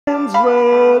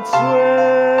red sways.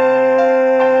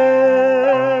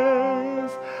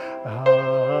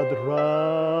 I'd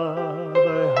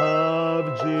rather have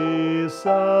Jesus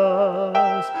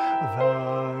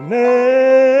than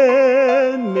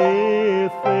anything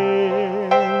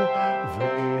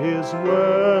this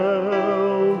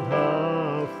world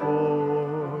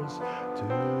affords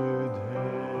today.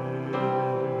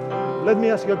 Let me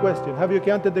ask you a question. Have you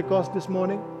counted the cost this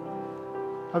morning?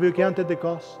 Have you counted the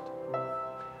cost?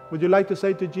 Would you like to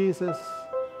say to Jesus,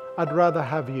 I'd rather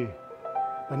have you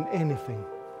than anything.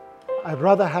 I'd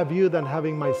rather have you than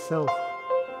having myself.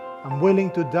 I'm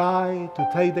willing to die, to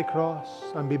take the cross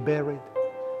and be buried.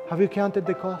 Have you counted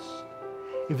the cost?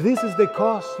 If this is the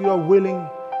cost you are willing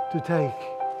to take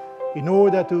in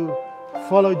order to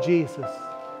follow Jesus,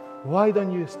 why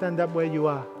don't you stand up where you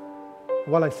are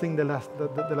while I sing the last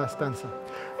stanza?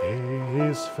 He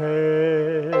is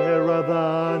fairer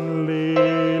than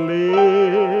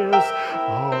lilies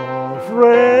of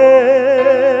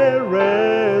rarest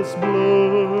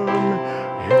bloom.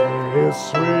 He is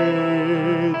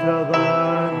sweeter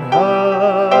than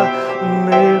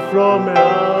honey from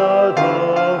out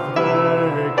of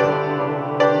the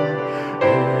comb.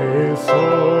 He is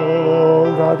all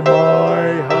that my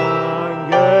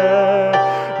hunger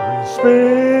in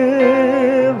spirit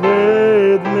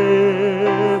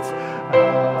needs.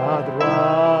 I'd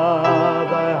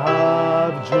rather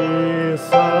have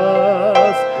Jesus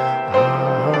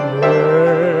and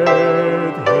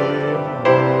let Him lead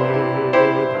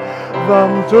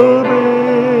than to be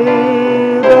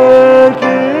the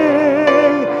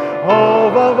King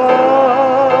of a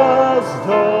vast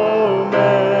domain,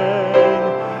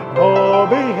 or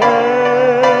be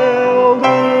held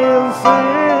in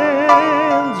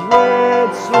sin's red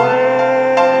sways.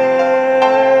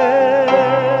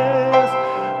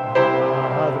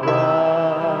 I'd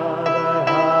rather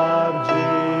have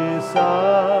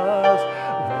Jesus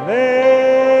than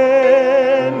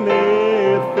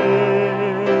anything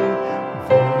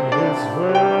this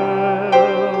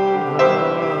world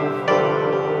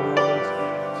affords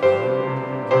today.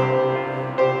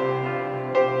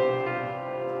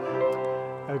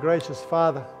 Our gracious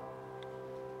Father,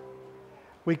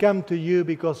 we come to you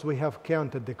because we have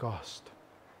counted the cost.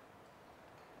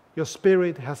 Your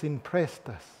Spirit has impressed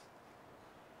us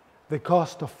the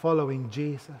cost of following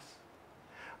Jesus.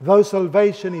 Though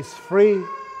salvation is free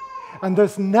and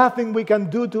there's nothing we can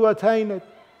do to attain it,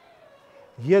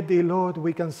 yet, dear Lord,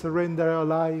 we can surrender our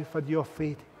life at your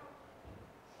feet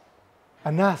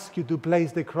and ask you to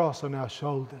place the cross on our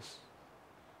shoulders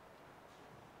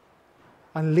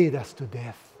and lead us to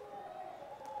death.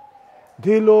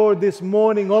 Dear Lord, this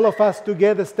morning all of us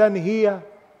together stand here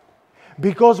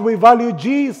because we value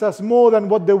Jesus more than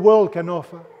what the world can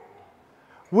offer.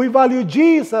 We value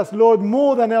Jesus, Lord,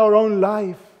 more than our own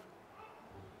life.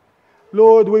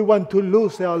 Lord, we want to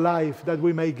lose our life that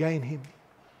we may gain Him.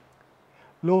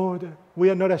 Lord, we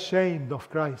are not ashamed of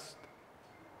Christ,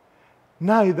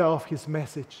 neither of His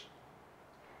message.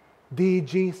 Dear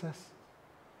Jesus,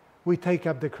 we take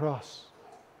up the cross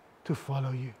to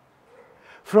follow you.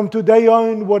 From today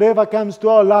on, whatever comes to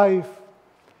our life,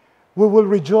 we will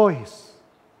rejoice.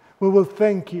 We will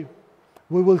thank you.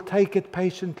 We will take it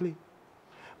patiently.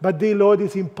 But dear Lord,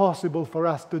 it's impossible for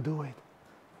us to do it.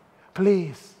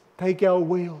 Please, take our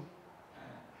will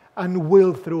and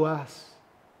will through us.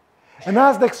 And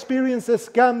as the experiences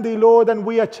come, dear Lord, and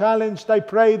we are challenged, I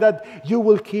pray that you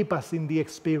will keep us in the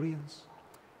experience.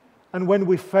 And when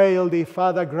we fail, dear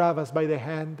Father, grab us by the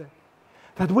hand,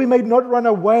 that we may not run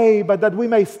away, but that we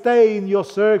may stay in your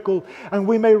circle, and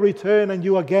we may return, and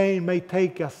you again may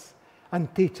take us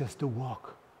and teach us to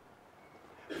walk.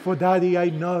 For Daddy, I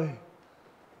know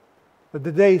that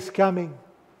the day is coming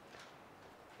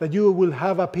that you will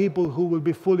have a people who will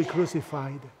be fully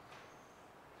crucified,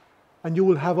 and you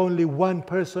will have only one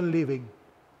person living.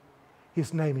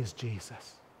 His name is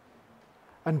Jesus.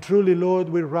 And truly, Lord,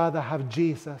 we'd rather have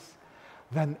Jesus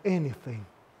than anything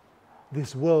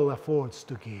this world affords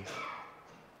to give.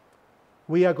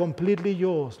 We are completely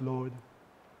yours, Lord.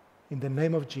 In the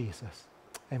name of Jesus.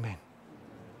 Amen.